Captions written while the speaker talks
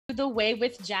The Way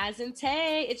with Jazz and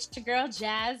Tay. It's your girl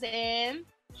Jazz and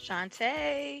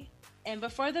Shantae. And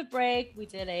before the break, we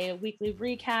did a weekly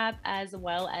recap as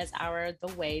well as our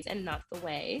The Ways and Not the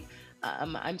Way.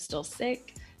 I'm still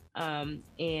sick,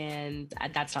 and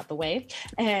that's not the way.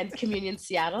 And Communion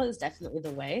Seattle is definitely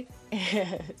the way.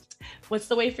 And what's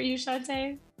the way for you,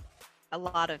 Shantae? A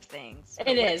lot of things.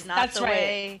 It is. Not that's the right.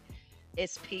 way.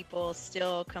 It's people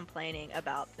still complaining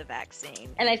about the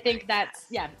vaccine. And I think that's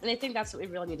what we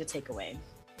really need to take away.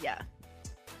 Yeah.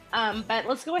 But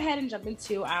let's go ahead and jump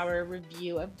into our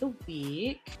review of the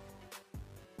week.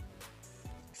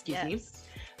 Excuse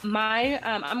me.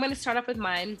 I'm going to start off with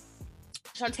mine.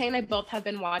 Shantae and I both have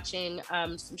been watching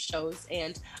some shows,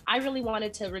 and I really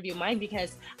wanted to review mine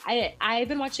because I've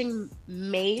been watching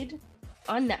Maid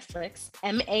on Netflix,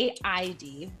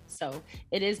 MAID. So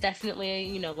it is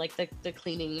definitely, like the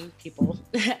cleaning people,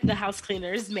 the house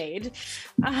cleaners Maid.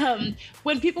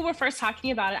 When people were first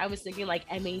talking about it, I was thinking like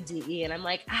MADE, and I'm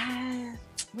like,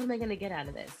 what am I going to get out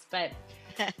of this? But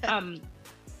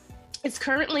it's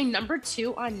currently number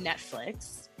 2 on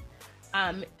Netflix.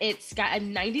 It's got a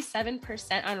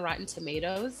 97% on Rotten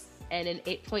Tomatoes and an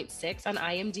 8.6 on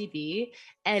IMDb.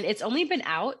 And it's only been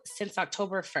out since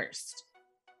October 1st.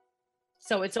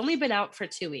 So it's only been out for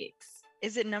 2 weeks.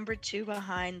 Is it number 2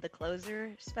 behind the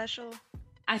Closer special?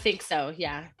 I think so,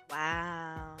 yeah.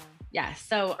 Wow. Yeah,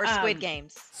 so... Or Squid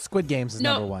Games. Squid Games is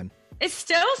number 1. It's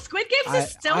still... Squid Games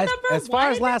is still number 1? As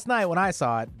far as last night when I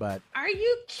saw it, but... Are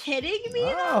you kidding me?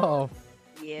 Oh.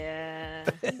 Yeah.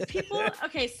 People...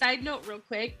 Okay, side note real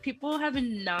quick. People have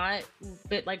not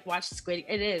watched Squid...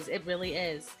 It really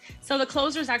is. So The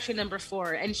Closer is actually number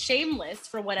 4, and Shameless,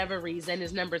 for whatever reason,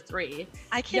 is number 3.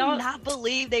 I cannot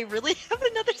believe they really have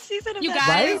another season of you that.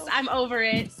 guys, Right? I'm over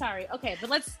it. Sorry. Okay, but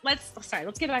let's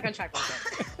get back on track real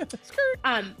quick.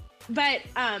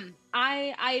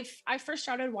 I first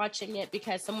started watching it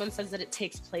because someone says that it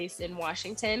takes place in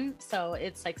Washington, so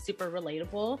it's like super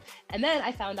relatable. And then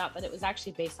I found out that it was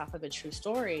actually based off of a true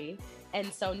story.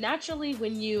 And so naturally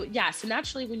when you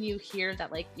hear that,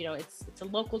 it's a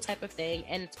local type of thing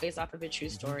and it's based off of a true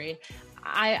story,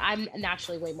 I'm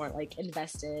naturally way more like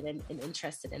invested and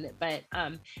interested in it. But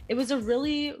it was a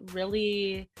really,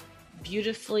 really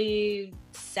beautifully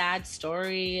sad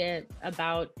story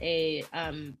about a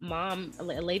mom, a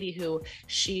lady who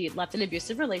she left an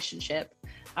abusive relationship,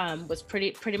 was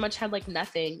pretty much had like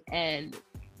nothing, and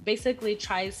basically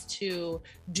tries to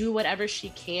do whatever she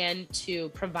can to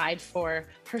provide for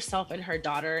herself and her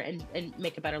daughter and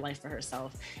make a better life for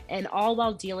herself, and all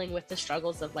while dealing with the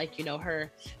struggles of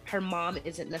her mom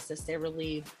isn't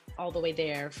necessarily all the way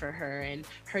there for her, and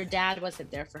her dad wasn't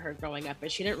there for her growing up,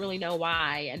 and she didn't really know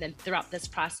why. And then throughout this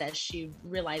process she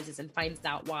realizes and finds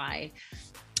out why,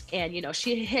 and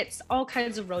she hits all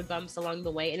kinds of road bumps along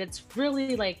the way, and it's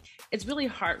really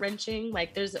heart-wrenching.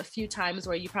 Like there's a few times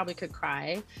where you probably could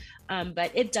cry,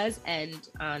 but it does end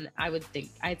on,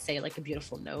 I'd say like a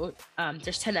beautiful note.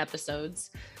 There's 10 episodes.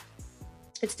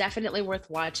 It's definitely worth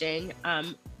watching.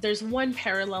 There's one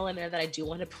parallel in there that I do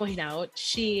want to point out.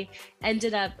 She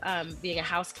ended up being a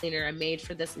house cleaner, a maid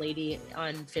for this lady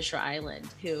on Fisher Island,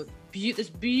 who this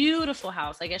beautiful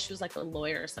house. I guess she was like a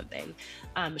lawyer or something.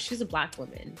 She's a Black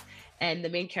woman, and the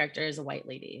main character is a white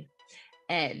lady.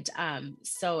 And and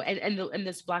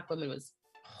this Black woman was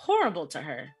horrible to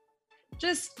her.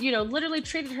 Just literally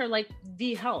treated her like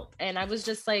the help. And I was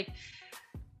just like,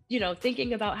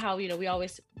 thinking about how,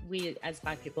 we as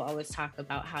Black people always talk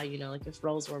about how, like if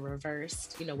roles were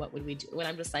reversed, what would we do? And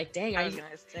I'm just like, dang, I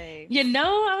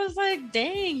was like,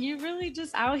 dang, you really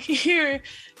just out here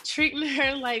treating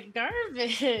her like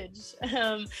garbage.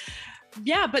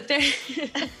 Yeah, but then,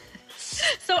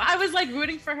 so I was like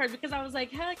rooting for her because I was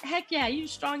like, heck yeah, you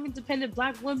strong, independent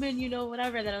Black woman,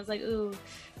 whatever. Then I was like, ooh,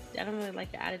 I don't really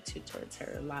like the attitude towards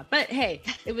her a lot, but hey,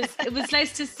 it was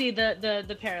nice to see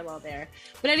the parallel there.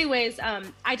 But anyways,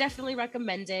 I definitely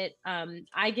recommend it.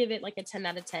 I give it like a 10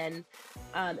 out of 10.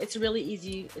 It's a really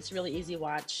easy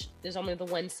watch. There's only the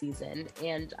one season,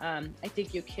 and I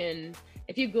think you can,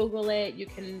 if you Google it, you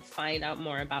can find out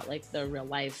more about like the real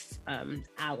life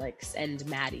Alex and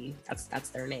Maddie. That's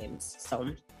their names. So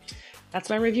that's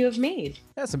my review of Maid.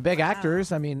 Yeah, some big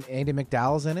actors. I mean, Andie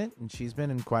MacDowell's in it, and she's been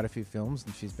in quite a few films,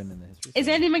 and she's been in the history. Is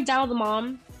Andie MacDowell the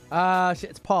mom?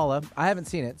 It's Paula. I haven't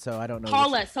seen it, so I don't know.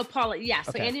 Paula, yeah. So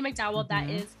Okay. Andie MacDowell,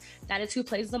 that is who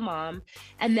plays the mom,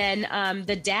 and then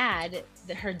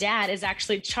her dad is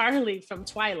actually Charlie from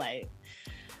Twilight.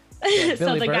 Yeah,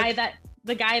 so Billy Burke?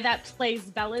 the guy that plays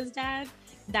Bella's dad,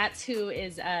 that's who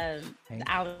is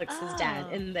Alex's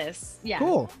dad in this. Yeah.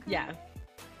 Cool. Yeah.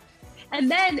 And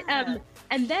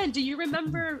then do you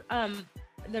remember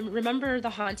remember The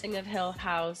Haunting of Hill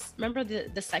House? Remember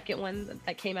the second one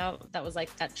that came out that was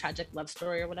like that tragic love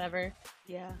story or whatever?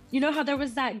 Yeah. You know how there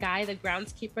was that guy, the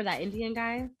groundskeeper, that Indian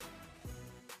guy?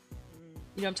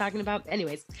 You know what I'm talking about?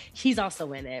 Anyways, he's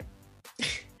also in it.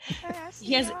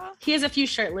 He has a few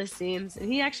shirtless scenes,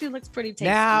 and he actually looks pretty tasty.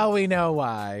 Now we know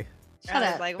why. Shut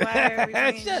up. Like, why are we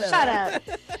doing this? Shut up.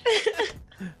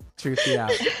 Truth be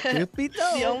out. Truth be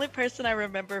told. The only person I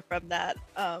remember from that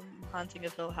Haunting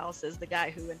of Hill House is the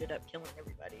guy who ended up killing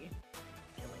everybody,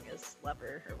 killing his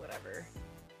lover or whatever.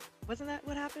 Wasn't that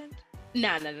what happened?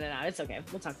 No. It's okay.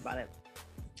 We'll talk about it.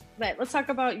 But let's talk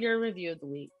about your review of the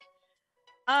week.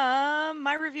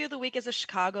 My review of the week is a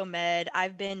Chicago Med.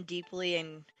 I've been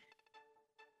deeply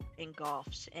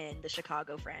engulfed in the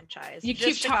Chicago franchise. You just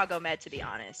keep Chicago Med, to be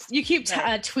honest. You keep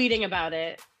tweeting about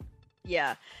it.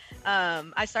 Yeah.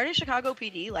 I started Chicago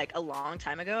PD like a long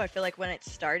time ago. I feel like when it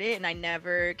started, and I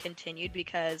never continued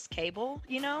because cable,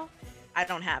 I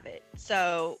don't have it.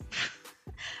 So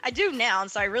I do now,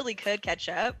 and so I really could catch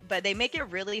up, but they make it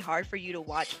really hard for you to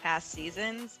watch past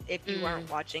seasons if you weren't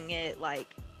watching it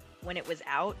like when it was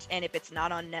out. And if it's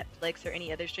not on Netflix or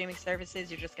any other streaming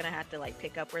services, you're just gonna have to like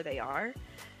pick up where they are.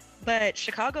 But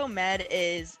Chicago Med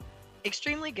is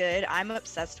extremely good. I'm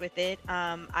obsessed with it.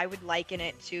 I would liken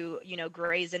it to,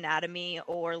 Grey's Anatomy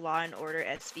or Law and Order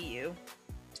SVU.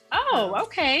 Oh,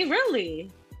 okay,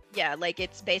 really? Yeah, like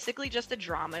it's basically just a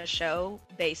drama show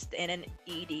based in an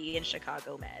ED in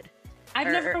Chicago Med.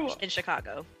 In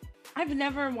Chicago. I've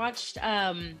never watched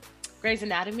Grey's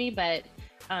Anatomy, but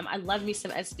I love me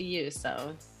some SVU,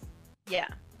 so yeah.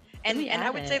 And I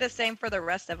would say the same for the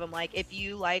rest of them. Like, if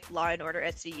you like Law and Order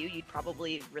SVU, you'd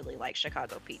probably really like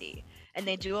Chicago PD. And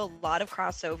they do a lot of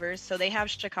crossovers. So they have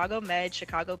Chicago Med,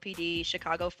 Chicago PD,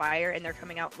 Chicago Fire, and they're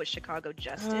coming out with Chicago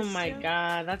Justice. Oh my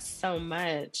God, that's so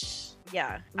much.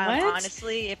 Yeah. What?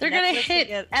 Honestly, if they're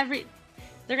Netflix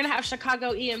they're gonna have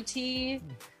Chicago EMT.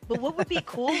 But what would be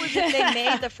cool is if they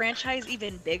made the franchise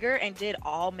even bigger and did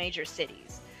all major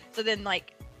cities. So then,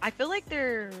 like, I feel like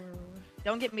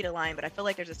don't get me to line, but I feel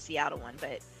like there's a Seattle one,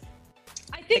 but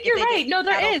I think you're right. No,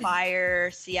 there Seattle is.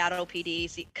 Fire, Seattle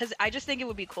PD, because I just think it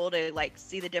would be cool to like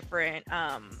see the different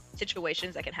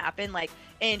situations that can happen. Like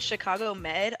in Chicago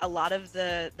Med, a lot of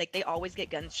they always get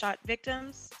gunshot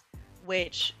victims,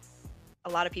 which a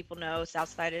lot of people know. South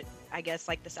side, I guess,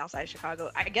 like the South side of Chicago.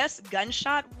 I guess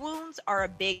gunshot wounds are a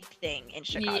big thing in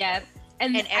Chicago. Yeah,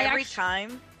 and every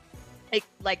time.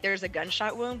 Like there's a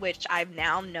gunshot wound, which I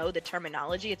now know the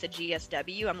terminology. It's a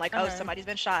GSW. I'm like, oh, somebody's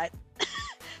been shot.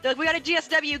 They're like, we got a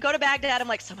GSW, go to Baghdad. I'm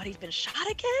like, somebody's been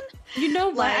shot again? You know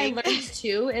what I learned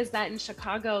too is that in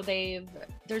Chicago,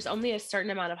 there's only a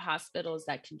certain amount of hospitals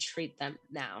that can treat them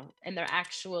now. And they're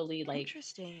actually like,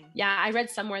 interesting. Yeah, I read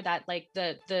somewhere that like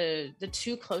the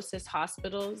two closest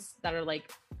hospitals that are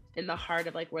like in the heart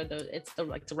of like where it's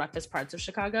the roughest parts of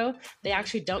Chicago, they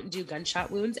actually don't do gunshot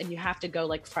wounds, and you have to go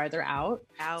like farther out.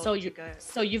 So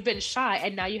you've been shot,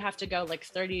 and now you have to go like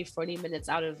 30-40 minutes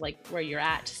out of like where you're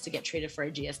at just to get treated for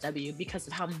a GSW because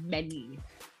of how many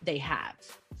they have.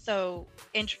 So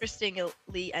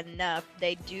interestingly enough,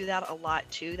 they do that a lot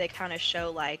too. They kind of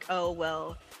show like, oh,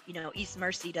 well, East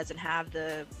Mercy doesn't have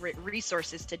the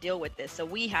resources to deal with this, so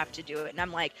we have to do it. And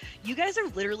I'm like, you guys are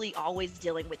literally always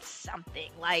dealing with something.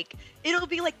 Like, it'll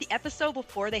be like the episode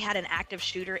before they had an active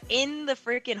shooter in the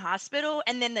freaking hospital,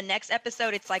 and then the next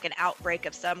episode it's like an outbreak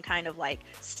of some kind of like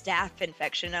staph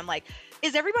infection. And I'm like,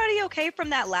 is everybody okay from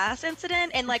that last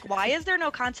incident? And like, why is there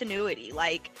no continuity?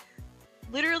 Like,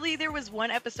 literally, there was one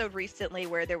episode recently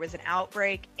where there was an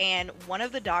outbreak and one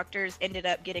of the doctors ended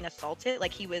up getting assaulted.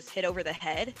 Like, he was hit over the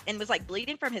head and was like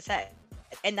bleeding from his head.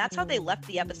 And that's how they left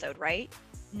the episode, right?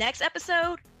 Next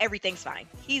episode, everything's fine.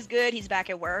 He's good. He's back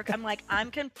at work. I'm like,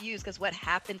 I'm confused because what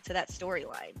happened to that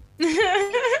storyline?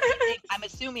 I'm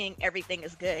assuming everything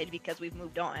is good because we've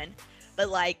moved on. But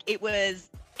like, it was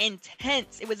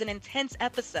intense. It was an intense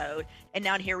episode. And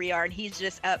now here we are, and he's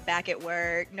just up back at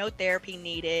work. No therapy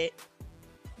needed.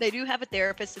 They do have a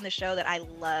therapist in the show that I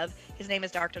love. His name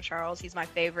is Dr. Charles. He's my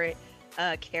favorite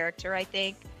character, I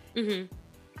think.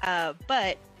 Mm-hmm.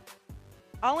 But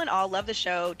all in all, love the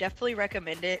show. Definitely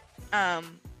recommend it.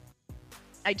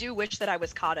 I do wish that I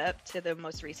was caught up to the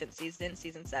most recent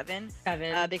season 7.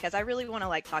 Because I really want to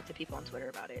like talk to people on Twitter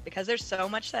about it, because there's so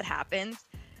much that happens.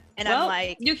 And I'm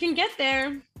like, you can get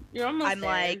there. You're almost there. I'm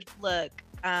like, look,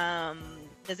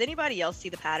 does anybody else see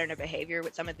the pattern of behavior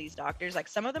with some of these doctors? Like,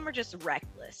 some of them are just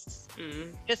reckless,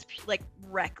 just like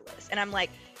reckless. And I'm like,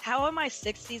 how am I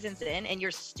 6 seasons in and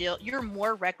you're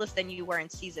more reckless than you were in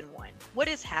season 1? What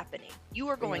is happening? You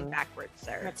are going backwards,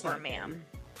 sir or ma'am.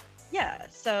 Yeah.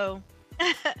 So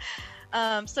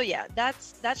So yeah,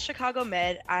 that's Chicago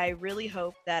Med. I really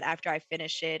hope that after I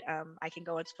finish it, I can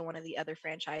go into one of the other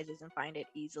franchises and find it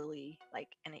easily, like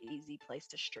in an easy place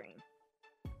to stream.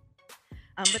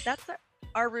 But that's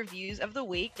our reviews of the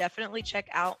week. Definitely check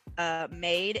out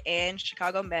Maid and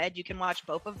Chicago Med. You can watch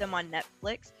both of them on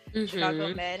Netflix.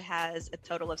 Chicago Med has a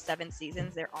total of 7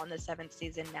 seasons. They're on the 7th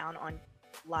season now on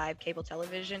live cable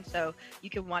television, so you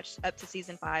can watch up to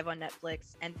season 5 on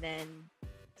Netflix, and then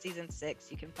season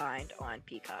 6 you can find on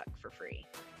Peacock for free.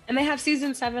 And they have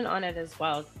season 7 on it as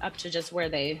well, up to just where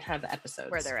they have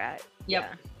episodes. Where they're at. Yep.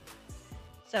 Yeah.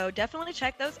 So definitely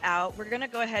check those out. We're going to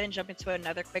go ahead and jump into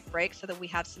another quick break so that we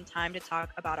have some time to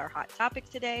talk about our hot topic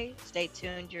today. Stay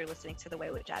tuned. You're listening to The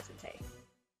Way with Jazz and Tay.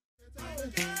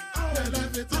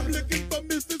 I'm looking for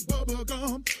Mrs.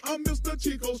 Bubblegum. I'm Mr.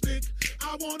 Chico Stick.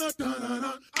 I wanna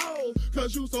dun-dun-dun. Oh,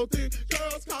 cause you so thick.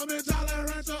 Girls call me Jolly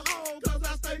Rancher. Oh, cause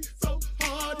I stay so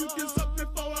hard. You can suck me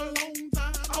for a long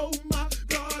time. Oh my